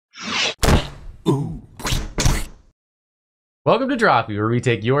Welcome to Drawfee, where we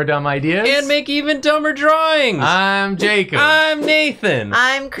take your dumb ideas and make even dumber drawings. I'm Jacob. I'm Nathan.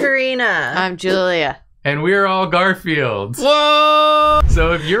 I'm Karina. I'm Julia. And we're all Garfields. Whoa!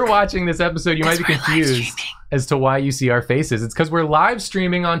 So if you're watching this episode, you might be confused as to why you see our faces. It's because we're live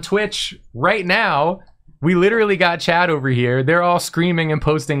streaming on Twitch right now. We literally got chat over here. They're all screaming and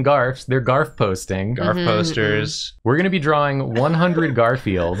posting Garfs. They're Garf posting. Garf posters. We're going to be drawing 100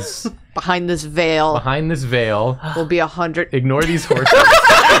 Garfields. Behind this veil Behind this veil. will be 100. Ignore these horses.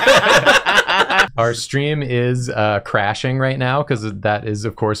 Our stream is crashing right now because that is,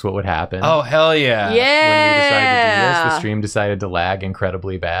 of course, what would happen. Oh, hell yeah. When we decided to do this, the Yeah. stream decided to lag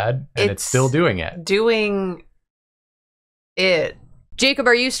incredibly bad, and it's still doing it. Doing it. Jacob,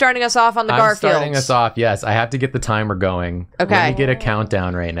 are you starting us off on the I'm Garfields? starting us off, yes. I have to get the timer going. Okay. Let me get a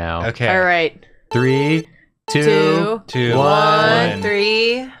countdown right now. Okay. All right. 3, 2, 2, 1.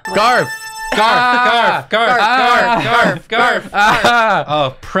 3. Garf! Garf, Garf. Ah!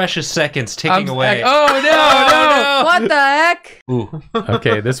 Oh, precious seconds ticking away. Oh, no! What the heck? Ooh.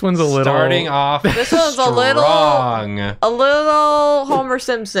 Okay, this one's a little... Starting off This one's a strong. little Homer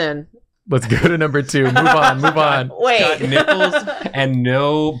Simpson. Let's go to number 2. Move on, move on. Got Wait. nipples and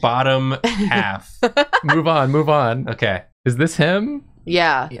no bottom half. Move on, move on. Okay. Is this him?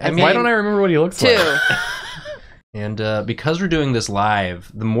 Yeah. I mean- Why don't I remember what he looks 2. like? And because we're doing this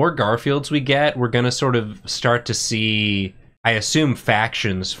live, the more Garfields we get, we're going to sort of start to see, I assume,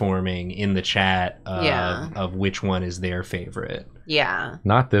 factions forming in the chat of which one is their favorite. Yeah.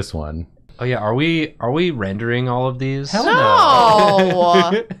 Not this one. Oh yeah, are we rendering all of these? Hell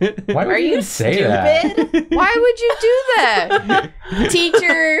No. Why would Are you you even say that? stupid? Why would you do that?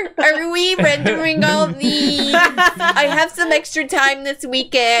 Teacher, are we rendering all these? I have some extra time this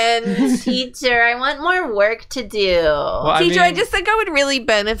weekend. Teacher, I want more work to do. Well, Teacher, I mean- just think I would really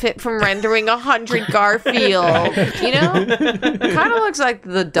benefit from rendering 100 Garfield. You know? Kind of looks like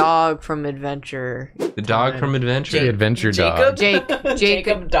the dog from Adventure. The dog from Adventure. The adventure dog.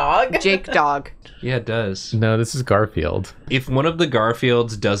 Jacob Dog? Jake Dog. Yeah, it does. No, this is Garfield. If one of the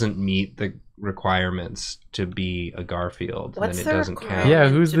Garfields doesn't meet the requirements to be a Garfield, What's then the it doesn't requirement? count. Yeah,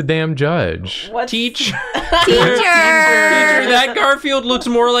 who's the damn judge? What's Teacher, Teacher! that Garfield looks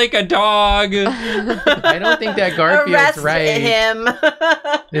more like a dog. I don't think that Garfield's Arrest right. him.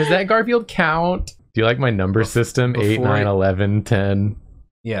 Does that Garfield count? Do you like my number system? 8, Before 9, it- 11, 10.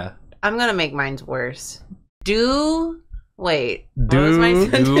 Yeah. I'm gonna make mine's worse. Wait. Do, what was my do,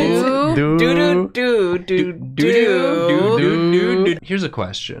 sentence? do. Here's a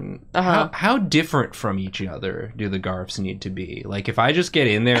question. Uh-huh. How different from each other do the Garfs need to be? Like, if I just get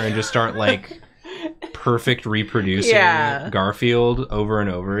in there and just start, like, perfect reproducing Garfield over and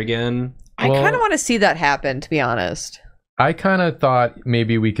over again. I Well- kind of want to see that happen, to be honest. I kind of thought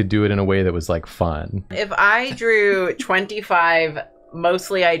maybe we could do it in a way that was like fun. If I drew 25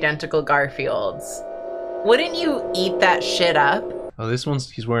 mostly identical Garfields, wouldn't you eat that shit up? Oh,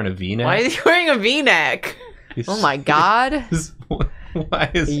 he's wearing a V-neck? Why is he wearing a V-neck? Oh my god.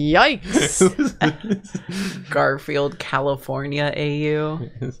 Why is... Yikes. Garfield, California, AU.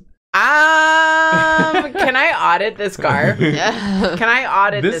 Can I audit this Garf? Yeah. Can I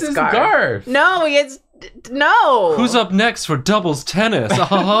audit This this is Garf? Garf. No, no. Who's up next for doubles tennis?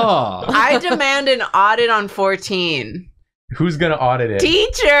 Aha! I demand an audit on 14. Who's gonna audit it?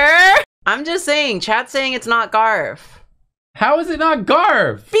 Teacher! I'm just saying, chat's saying it's not Garf. How is it not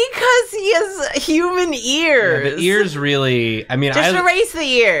Garf? Because he has human ears. Yeah, the ears really... I mean, Just erase the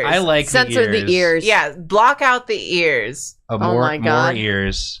ears. I like Censor the ears. Yeah, block out the ears. More, my God. more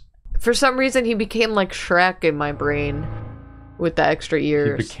ears. For some reason, he became like Shrek in my brain with the extra He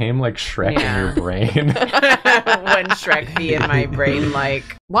ears. became like Shrek Yeah. in your brain. When Shrek be in my brain, like...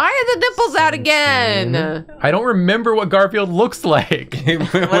 Why are the nipples out again? I don't remember what Garfield looks like.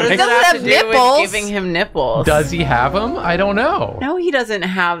 What does He it doesn't have have to do nipples. with giving him nipples? Does he have them? I don't know. No, he doesn't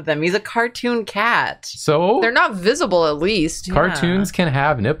have them. He's a cartoon cat. So They're not visible, at least. cartoons can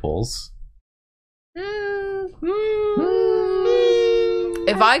have nipples.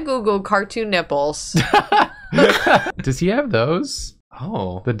 If I Google cartoon nipples, Does he have those?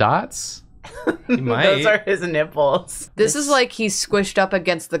 Oh, The dots? he might. Those are his nipples. this is like he's squished up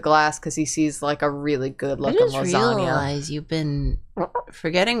against the glass because he sees like a really good looking lasagna. you've been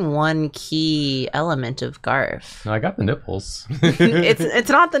forgetting one key element of Garf. No, I got the nipples. It's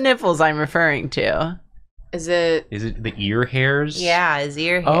not the nipples I'm referring to. Is it? Is it the ear hairs? Yeah, his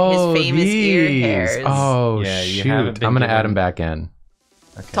ear, Oh, his famous ear these. hairs. Oh, Yeah, you haven't shoot. been I'm going to add given- them back in.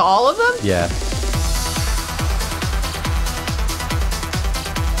 Okay. To all of them? Yeah.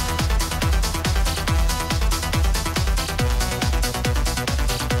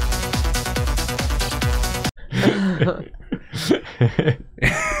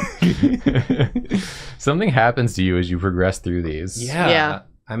 Something happens to you as you progress through these. Yeah.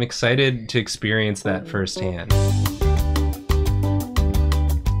 I'm excited to experience that firsthand.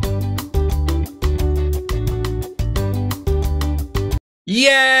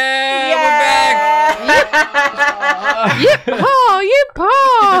 Yeah! We're back!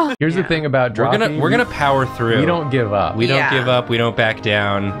 Yippah! Here's the thing about Drawfee. We're gonna power through. We don't give up. We don't give up. We don't back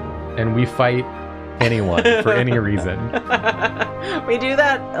down. And we fight anyone for any reason. We do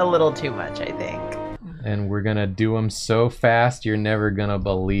that a little too much, I think. And we're gonna do them so fast, you're never gonna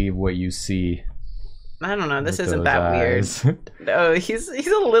believe what you see. I don't know. This with isn't those that eyes. weird. Oh, he's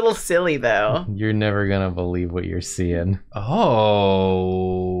a little silly though. You're never gonna believe what you're seeing.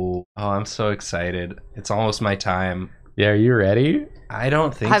 Oh, I'm so excited. It's almost my time. Yeah, are you ready? I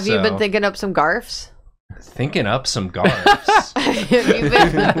don't think Have so. you been thinking up some garfs? Thinking up some garfs? Have you been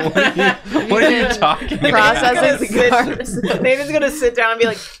what are you talking about? processing the garfs? Nathan's gonna sit down and be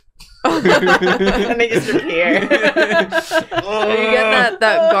like, and they just appear. Are you getting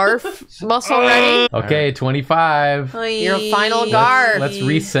that garf muscle ready? Okay, 25. Your final garf. Let's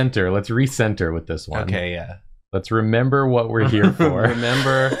recenter. Let's recenter with this one. Okay, yeah. Let's remember what we're here for.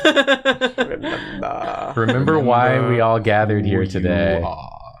 Remember why we all gathered here today.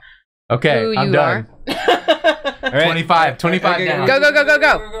 Okay, Who I'm you done. All right. 25 Okay, down. Go, go, go, go,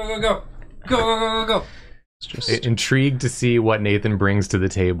 go. Go. Intrigued to see what Nathan brings to the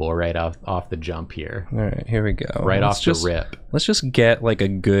table right off the jump here. All right, here we go. Right off the rip. Let's just get like a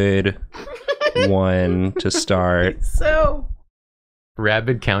good one to start. So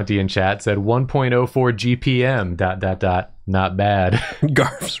Rabid County in chat said 1.04 GPM ... Not bad.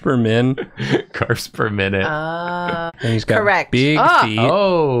 Garfs per min. Garfs per minute. And he's got correct. big feet.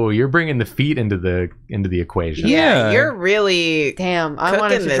 Oh, you're bringing the feet into the equation. Yeah. you're really Damn, I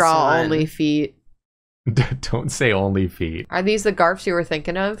wanted Cooking to this draw one. only feet. Don't say only feet. Are these the garfs you were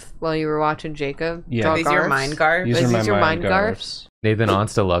thinking of while you were watching Jacob? Yeah. draw Are these your garfs? mind guards? These Is are these your my mind garfs. Nathan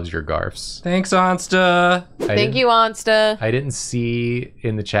Onsta loves your garfs. Thanks, Onsta. Thank you, Onsta. I didn't see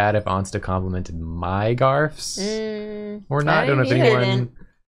in the chat if Onsta complimented my garfs or not. I don't know if She anyone didn't.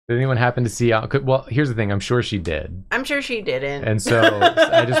 did anyone happen to see out. Well, here's the thing. I'm sure she did, I'm sure she didn't. and so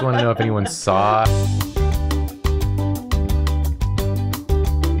I just want to know if anyone saw.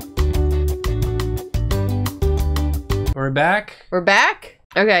 We're back? We're back?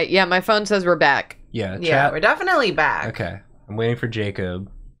 Okay, yeah, my phone says we're back. Yeah, yeah, chat. we're definitely back. Okay. I'm waiting for Jacob.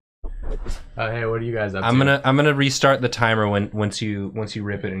 Hey, what are you guys up I'm to? gonna restart the timer once you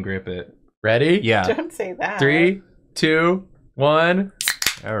rip it and grip it. Ready? Yeah. Don't say that. 3, 2, 1.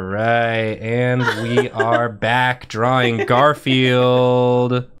 All right, and we are back drawing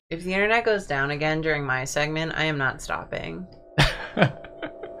Garfield. If the internet goes down again during my segment, I am not stopping.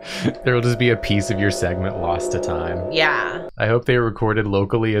 There will just be a piece of your segment lost to time. Yeah. I hope they recorded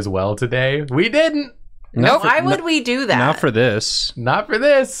locally as well today. We didn't. Not for- Why would we do that? Not for this. Not for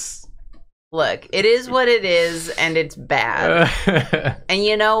this. Look, it is what it is, and it's bad. And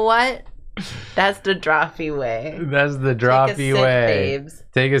you know what? That's the Drawfee way. That's the Take a Drawfee sip, way. babes.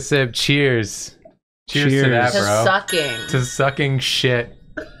 Take a sip. Cheers. Cheers to that, To bro. sucking. To sucking shit.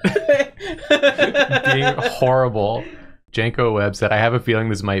 Being horrible. Janko Webb said, I have a feeling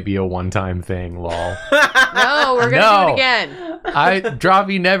this might be a one-time thing, lol. No, we're gonna do it again.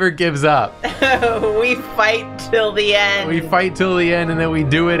 Drawfee never gives up. We fight till the end. We fight till the end and then we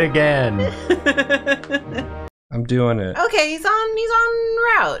do it again. I'm doing it. Okay, he's on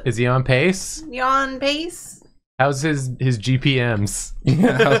route. Is he on pace? You on pace? How's his GPMs?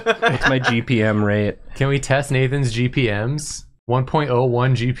 Yeah, what's my GPM rate? Can we test Nathan's GPMs? 1.01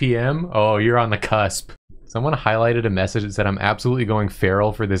 GPM? Oh, you're on the cusp. Someone highlighted a message that said, I'm absolutely going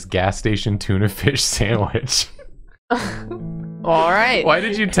feral for this gas station tuna fish sandwich. All right. Why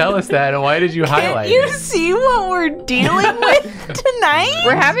did you tell us that and why did you highlight Can you it? see what we're dealing with tonight?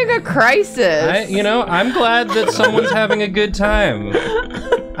 We're having a crisis. I'm glad that someone's having a good time.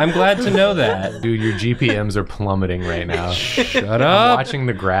 I'm glad to know that. Dude, your GPMs are plummeting right now. Shut I'm up. watching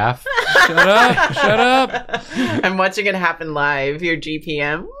the graph. Shut up. Shut up. I'm watching it happen live. Your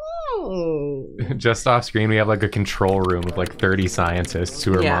GPM. Just off screen, we have like a control room with like 30 scientists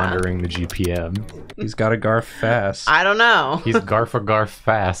who are Yeah. monitoring the GPM. He's got to garf fast. I don't know. He's garf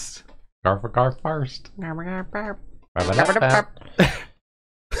fast. Garf first.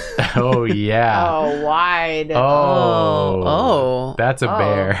 Oh, yeah. Oh, wide. Oh. That's a Oh.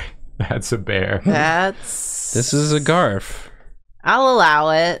 bear. That's a bear. That's. This is a garf. I'll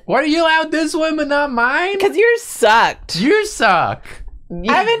allow it. Why are you allowed this one but not mine? Because yours sucked. You suck.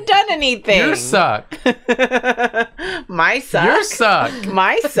 I haven't done anything. You suck. My suck. You suck.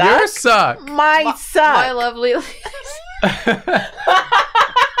 My suck. You suck. My suck. My lovely ladies. Check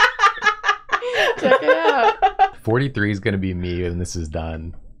it out. 43 is going to be me when this is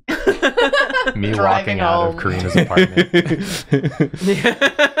done. Me Driving walking out of home. Karina's apartment.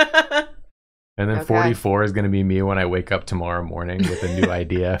 And then Okay. 44 is going to be me when I wake up tomorrow morning with a new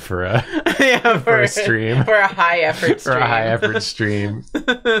idea for a Yeah, for a stream. For a high effort For stream. a high effort stream.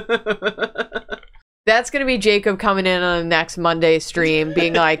 That's gonna be Jacob coming in on the next Monday stream,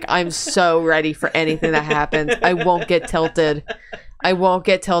 being like, "I'm so ready for anything that happens. I won't get tilted. I won't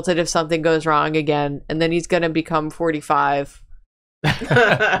get tilted if something goes wrong again." And then he's gonna become 45.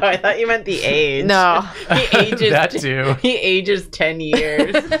 I thought you meant the age. No, He ages. That too. He ages 10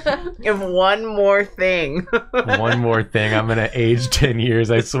 years. If one more thing. One more thing. I'm going to age 10 years,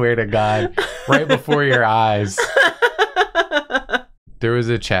 I swear to God. Right before your eyes. There was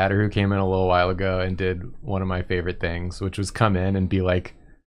a chatter who came in a little while ago and did one of my favorite things, which was come in and be like,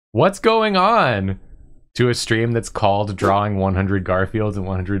 "What's going on?" to a stream that's called Drawing 100 Garfields in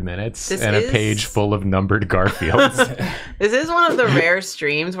 100 Minutes This and is- a page full of numbered Garfields. This is one of the rare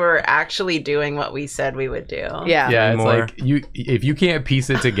streams where we're actually doing what we said we would do. yeah. Yeah, it's More. like if you can't piece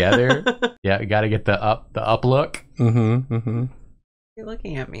it together, yeah, you got to get the up look. Mm-hmm. Mm-hmm. You're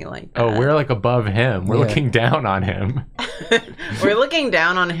looking at me like that. Oh, we're like above him. We're Yeah. looking down on him. We're looking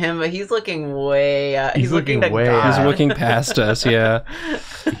down on him, but he's looking way up. He's looking to way God. up. He's looking past us, yeah.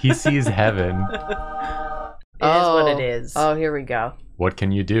 He sees heaven. It is what it is. Oh, here we go. What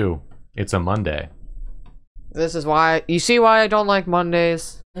can you do? It's a Monday. This is why you see why I don't like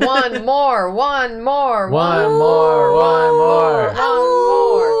Mondays. One more. One more.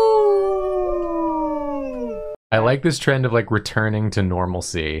 I like this trend of like returning to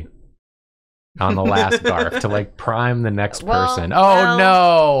normalcy on the last Garf to like prime the next Well, person. Oh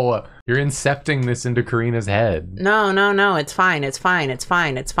no! You're incepting this into Karina's head. No. It's fine. It's fine. It's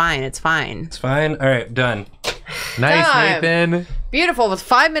fine. It's fine. It's fine. It's fine. All right, done. Nice, Time. Nathan. Beautiful with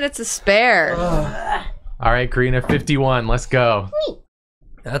 5 minutes to spare. All right, Karina, 51. Let's go.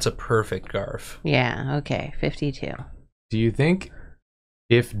 That's a perfect Garf. Yeah. Okay. 52. Do you think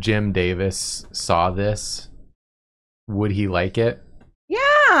if Jim Davis saw this, would he like it?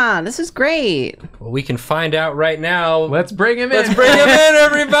 Yeah. This is great. Well, we can find out right now. Let's bring him in. Let's bring him in,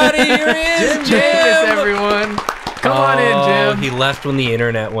 everybody. Here he is, Jim Davis, everyone. Come on in, Jim. He left when the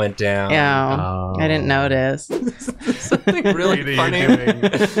internet went down. Yeah. Oh. I didn't notice. Something really You're funny. doing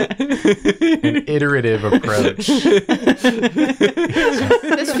an iterative approach.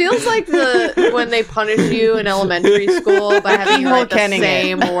 This feels like when they punish you in elementary school by having you write the Kenning it.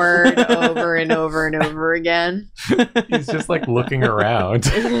 same word over and over and over again. He's just like looking around.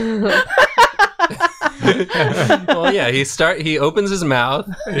 Well, yeah, he opens his mouth.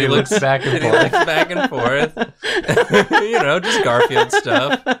 He looks back and and he forth. looks back and forth. Just Garfield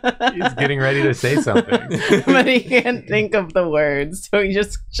stuff. He's getting ready to say something. But he can't think of the words, so he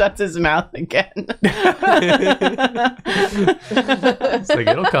just shuts his mouth again. It's like,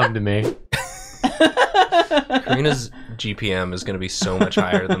 it'll come to me. Karina's GPM is going to be so much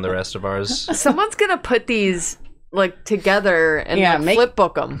higher than the rest of ours. Someone's gonna put these like together and Yeah, like, make- flip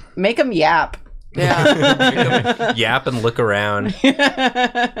book them. Make him yap. Yeah. Yap and look around.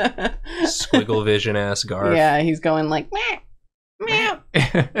 Squiggle vision ass Garf. Yeah, he's going like meow, meow,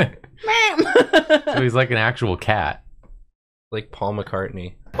 So meow. he's like an actual cat. Like Paul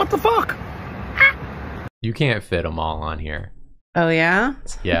McCartney. You can't fit them all on here. Oh yeah.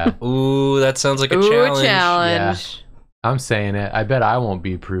 Yeah, Ooh, that sounds like a Ooh, challenge. challenge. I'm saying it. I bet I won't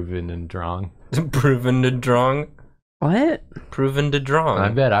be proven and wrong. Proven to drong. What? Proven to drong. I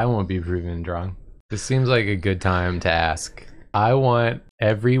bet I won't be proven wrong. This seems like a good time to ask. I want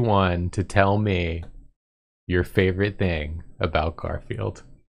everyone to tell me your favorite thing about Garfield.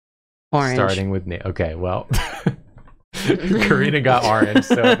 Orange. Starting with Nate. Okay, well, Karina got orange,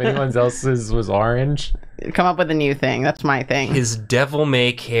 so if anyone else's was orange, Come up with a new thing. That's my thing. His devil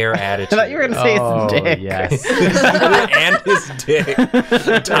may care I attitude. thought you were gonna say oh his dick. yes, And his dick.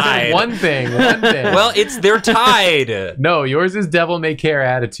 Tied. one thing. Well, they're tied. No, yours is devil may care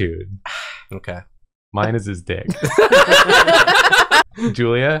attitude. Okay. Mine is his dick.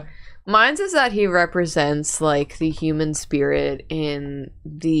 Julia? Mine's is that he represents like the human spirit in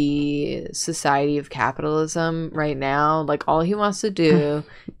the society of capitalism right now. Like all he wants to do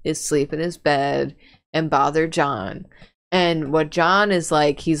is sleep in his bed and bother John. And what John is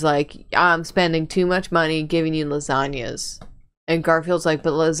like, he's like, I'm spending too much money giving you lasagnas. And Garfield's like,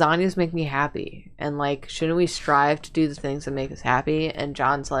 but lasagnas make me happy. And like, shouldn't we strive to do the things that make us happy? And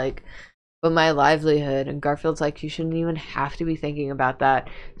John's like, but my livelihood. And Garfield's like, you shouldn't even have to be thinking about that.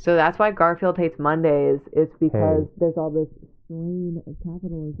 So that's why Garfield hates Mondays. It's because there's all this strain of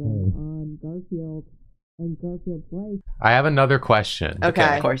capitalism on Garfield. I have another question.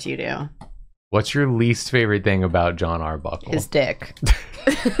 Okay. Of course you do. What's your least favorite thing about John Arbuckle? His dick.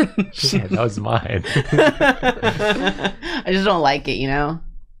 Shit, that was mine. I just don't like it, you know?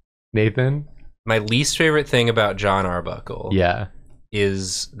 Nathan? My least favorite thing about John Arbuckle Yeah.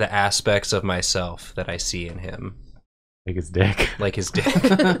 is the aspects of myself that I see in him. Like his dick. Like his dick.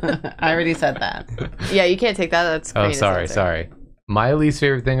 I already said that. Yeah, you can't take that. That's Oh, Karina's sorry, answer. sorry. My least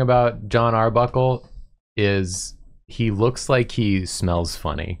favorite thing about John Arbuckle is he looks like he smells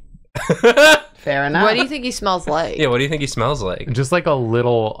funny. Fair enough. What do you think he smells like? Yeah, what do you think he smells like? Just like a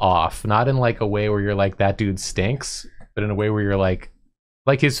little off. Not in like a way where you're like, that dude stinks, but in a way where you're like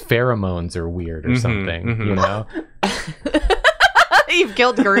his pheromones are weird or something, you know? You've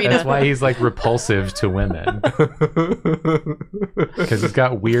killed Karina. That's why he's like repulsive to women. Because he's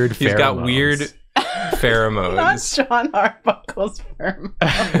got weird pheromones. He's got weird Not pheromones. John Arbuckle's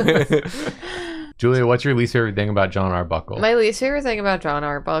pheromones. Julia, what's your least favorite thing about John Arbuckle? My least favorite thing about John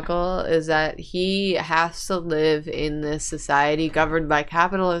Arbuckle is that he has to live in this society governed by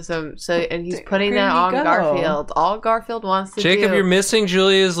capitalism. And he's putting that on Garfield. All Garfield wants to Jacob, do. you're missing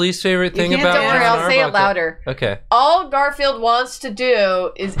Julia's least favorite thing about Don't worry, John I'll say it Arbuckle. louder. Okay. All Garfield wants to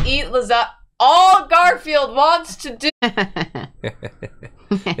do is eat lasagna. All Garfield wants to do.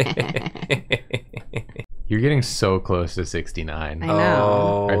 You're getting so close to 69. I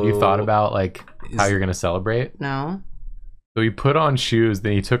know. Have you thought about like how you're gonna celebrate? No. So he put on shoes,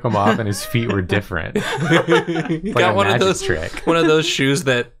 then he took them off, and his feet were different. You Like got a one of magic those trick. one of those shoes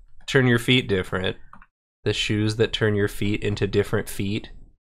that turn your feet different. The shoes that turn your feet into different feet.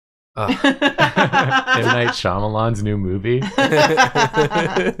 M. Night Shyamalan's new movie.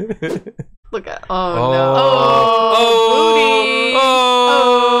 Look at. Oh, no. oh,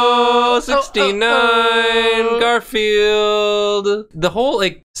 booty. 69 Garfield. The whole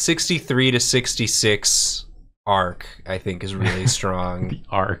like 63 to 66 arc, I think, is really strong. The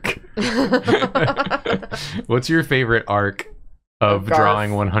arc. What's your favorite arc of Garf.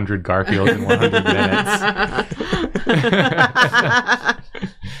 drawing 100 Garfields in 100 minutes?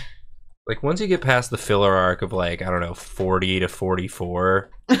 Like once you get past the filler arc of like, I don't know, 40 to 44,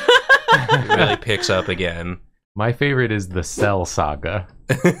 it really picks up again. My favorite is the Cell Saga.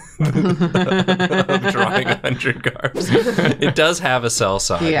 Of drawing 100 Garfs. It does have a cell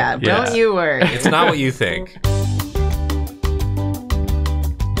saga. Yeah, don't Yeah. you worry. It's not what you think.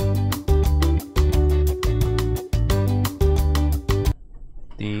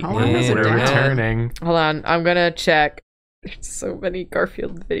 The How long is it We're down? returning. Hold on, I'm gonna check. There's so many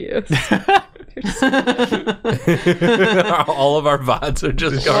Garfield videos. All of our VODs are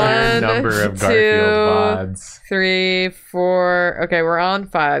just Sheer going. One, number of two, Garfield VODs. 3, 4. Okay, we're on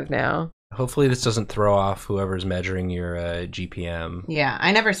 5 now. Hopefully this doesn't throw off whoever's measuring your GPM. Yeah,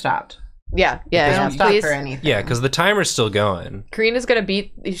 I never stopped. Yeah, I yeah, don't stop please. for anything. Yeah, because the timer's still going. Karina's gonna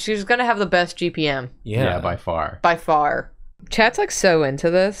beat. She's gonna have the best GPM Yeah, by far. by far. Chat's like so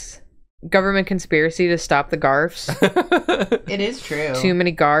into this government conspiracy to stop the Garfs. It is true. Too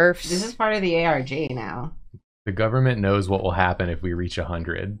many Garfs. This is part of the ARG now. The government knows what will happen if we reach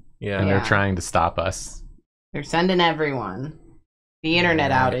 100, Yeah. and Yeah. they're trying to stop us. They're sending everyone. The internet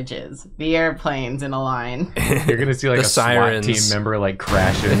outages. The airplanes in a line. You're gonna see like The a sirens. SWAT team member like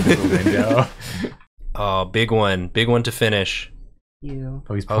crash into the window. Oh, big one to finish. You.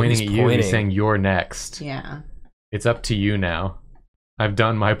 Oh, he's pointing he's at you. pointing. He's saying you're next. Yeah. It's up to you now. I've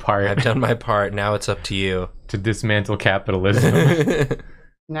done my part I've done my part. Now it's up to you. to dismantle capitalism.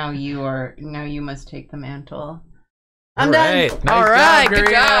 Now you must take the mantle. All I'm done. right. Nice All right, job, good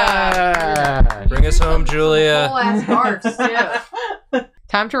Karina. Bring us home, Julia. Whole ass Garfs too.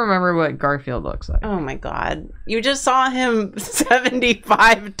 Time to remember what Garfield looks like. Oh my god. You just saw him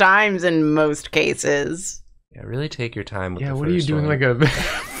 75 times in most cases. Yeah, really take your time with Yeah, the what are you first doing? one. Like a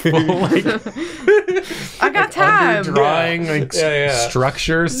full like I got time. drawing like Yeah.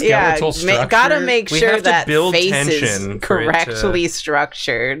 structure, skeletal structure. Gotta make We sure have to that build face tension is for it correctly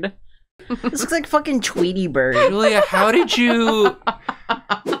structured. This looks like fucking Tweety Bird. Julia, how did you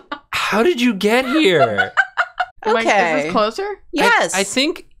get here? Like, Okay. is this closer? Yes. I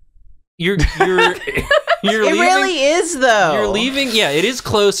think you're it leaving, really is though. You're leaving. Yeah, it is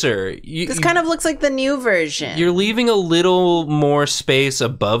closer. This kind of looks like the new version. You're leaving a little more space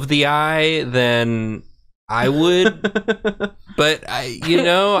above the eye than I would. But I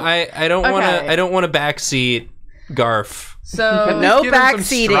don't want to. Okay. I don't want to backseat Garf. So No Give him some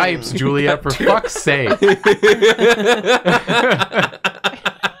backseating. stripes, Julia, for fuck's sake.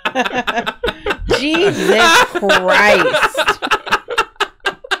 Jesus Christ.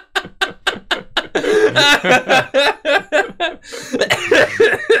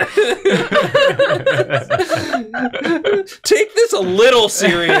 Take this a little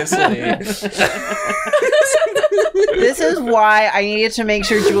seriously. This is why I needed to make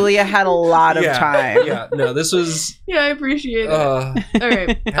sure Julia had a lot of time. Yeah, no, this was... Yeah, I appreciate it.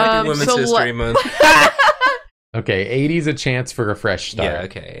 Okay. Happy Women's History Month. Okay, 80's a chance for a fresh start. Yeah,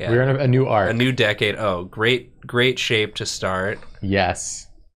 okay, yeah. We're in a new arc. A new decade. Oh, great shape to start. Yes.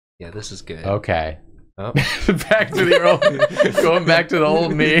 Yeah, this is good. Okay. Oh. Back to the old... Going back to the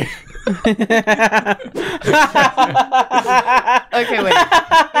old me.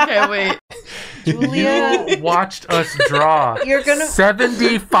 Okay, wait. Julia, You watched us draw. You're gonna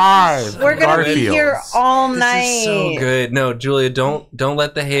 75. We're gonna be Garfields. here all night. This is so good. No, Julia, don't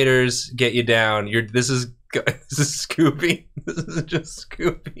let the haters get you down. This is Scooby. This is just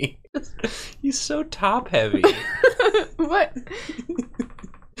Scooby. He's so top heavy. What?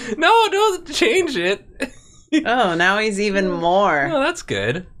 No, don't change it. Oh, now he's even more. Oh, that's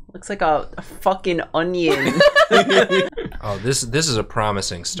good. Looks like a fucking onion. Oh, this is a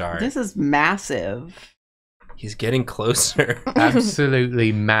promising start. This is massive. He's getting closer.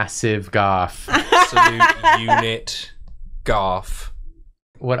 Absolutely massive Goff. Absolute unit Goff.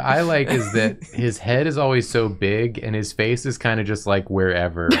 What I like is that his head is always so big and his face is kind of just like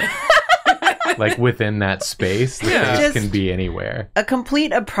wherever. Like within that space. The Yeah. face Just- can be anywhere. A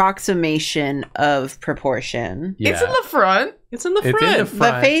complete approximation of proportion. Yeah. It's in the front. It's in the It's front. in the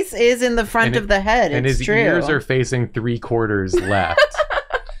front. The face is in the front And of the head. and it's his true. ears are facing 3/4 left.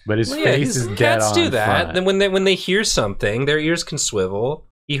 But his Well, yeah, face is dead cats on do that. front. Then when they hear something, their ears can swivel.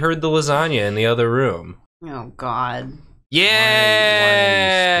 He heard the lasagna in the other room. Oh God.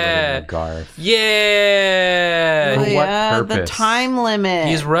 Yeah. Garf. Yeah. For Oh, what yeah, the purpose? time limit.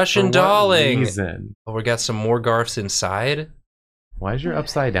 He's For Russian what dolling. reason? Oh, we got some more Garfs inside. Why is your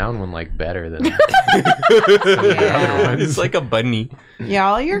upside down one like better than Yeah. It's like a bunny. Yeah,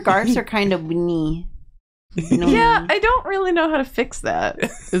 all your garfs are kind of winny. Yeah, I don't really know how to fix that.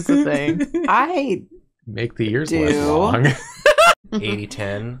 Is the thing. I make the ears Do. less long?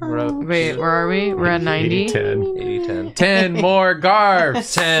 80-10. Wait, where are we? We're at 90. 80-10. 80-10. 10 more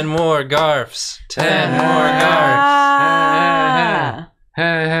Garfs. 10 more Garfs. 10 more Ah.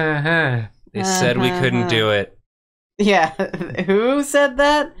 Garfs. They said we couldn't do it. Yeah, who said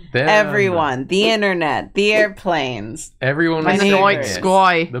that? Them. Everyone. The internet. The airplanes. Everyone My was neighbors. saying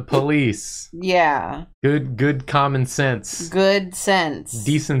Squoy, it. squoy. The police. Yeah. Good common sense. Good sense.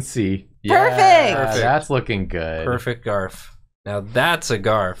 Decency. Perfect. Yeah, Perfect. that's looking good. Perfect Garf. Now that's a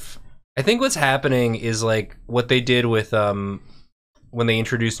Garf. I think what's happening is like what they did with when they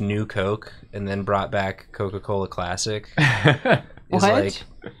introduced New Coke and then brought back Coca-Cola Classic. What?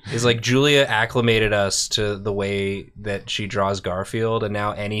 Is like Julia acclimated us to the way that she draws Garfield, and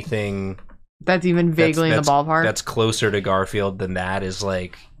now anything That's even vaguely in the ballpark. that's closer to Garfield than that is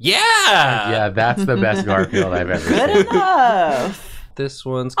like, Yeah, that's the best Garfield I've ever Good seen. enough. This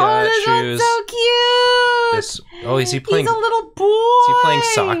one's Oh, got this shoes. one's so cute. Is he playing? He's a little boy. Is he playing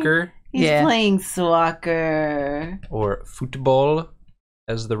soccer He's Yeah. playing soccer. or football,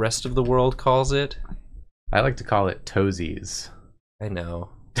 as the rest of the world calls it? I like to call it toesies. I know.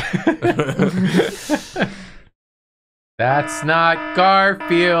 That's not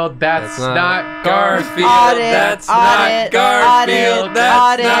Garfield. That's not Garfield. Audit, That's audit, not Garfield. audit, That's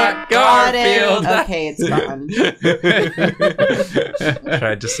audit, not Garfield. audit. Okay, it's gone.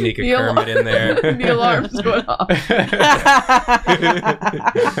 Tried to sneak a The alarm- Kermit in there. The alarm's going off.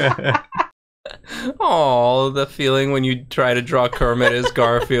 Oh, the feeling when you try to draw Kermit as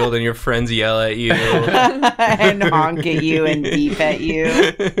Garfield and your friends yell at you. And honk at you and beep at you.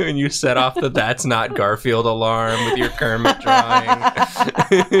 And you set off the "That's not Garfield" alarm with your Kermit drawing.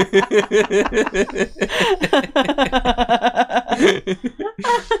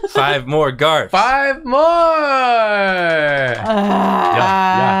 5 more Garfs. 5 more.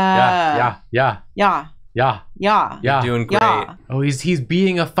 Yeah. Yeah. Yeah. Doing great. Yeah. Oh, he's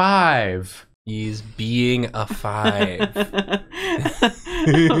being a 5. He's being a 5.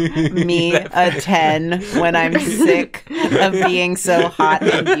 Me, a 10, when I'm sick of being so hot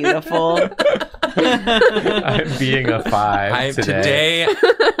and beautiful. I'm being a 5 today.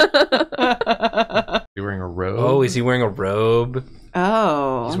 You're wearing a robe. Oh, is he wearing a robe?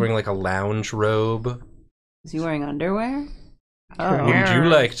 Oh. He's wearing like a lounge robe. Is he wearing underwear? Oh. Wouldn't you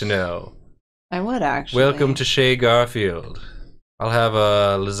like to know? I would actually. Welcome to Shea Garfield. I'll have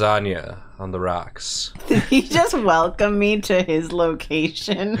a lasagna on the rocks. Did he just welcome me to his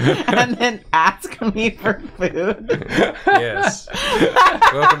location and then ask me for food? Yes.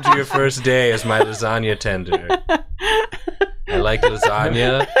 Welcome to your first day as my lasagna tender. I like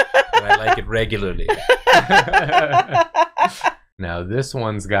lasagna, and I like it regularly. Now this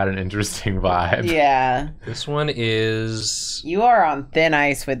one's got an interesting vibe. Yeah. This one is... You are on thin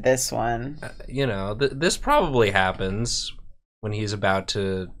ice with this one. You know, this probably happens when he's about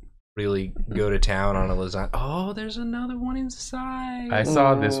to really go to town on a lasagna. Oh, there's another one inside. I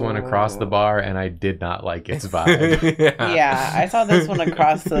saw this one across the bar, and I did not like its vibe. Yeah, I saw this one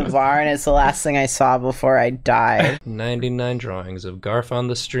across the bar, and it's the last thing I saw before I died. 99 drawings of Garf on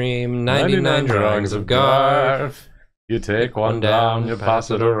the stream. 99 drawings of Garf. You take one down, you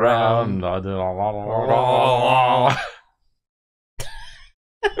pass it around.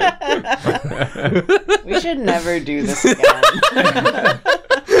 We should never do this again.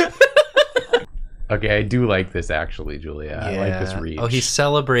 Okay, I do like this actually, Julia. I like this reach. Oh, he's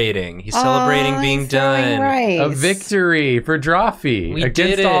celebrating. He's celebrating being done. Right. A victory for Drawfee. We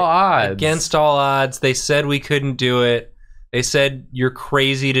Against did it. all odds. Against all odds. They said we couldn't do it. They said you're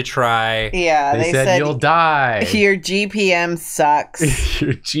crazy to try. Yeah, They said you'll die. Your GPM sucks.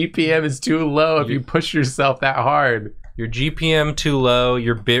 Your GPM is too low if you push yourself that hard. Your GPM too low.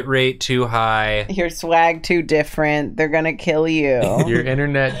 Your bitrate too high. Your swag too different. They're gonna kill you. Your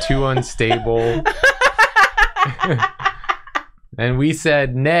internet too unstable. And we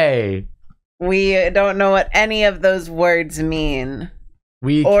said nay. We don't know what any of those words mean.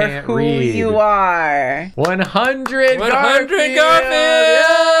 We or can't who read. you are. 100 100 Garfield! Garfield!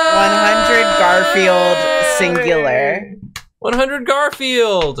 100 Garfield singular. 100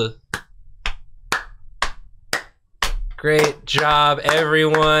 Garfield. Great job,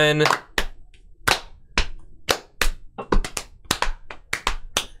 everyone.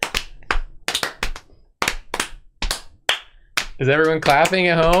 Is everyone clapping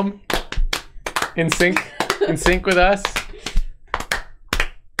at home? In sync with us?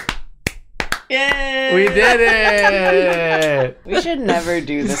 Yay! We did it! We should never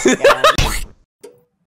do this again.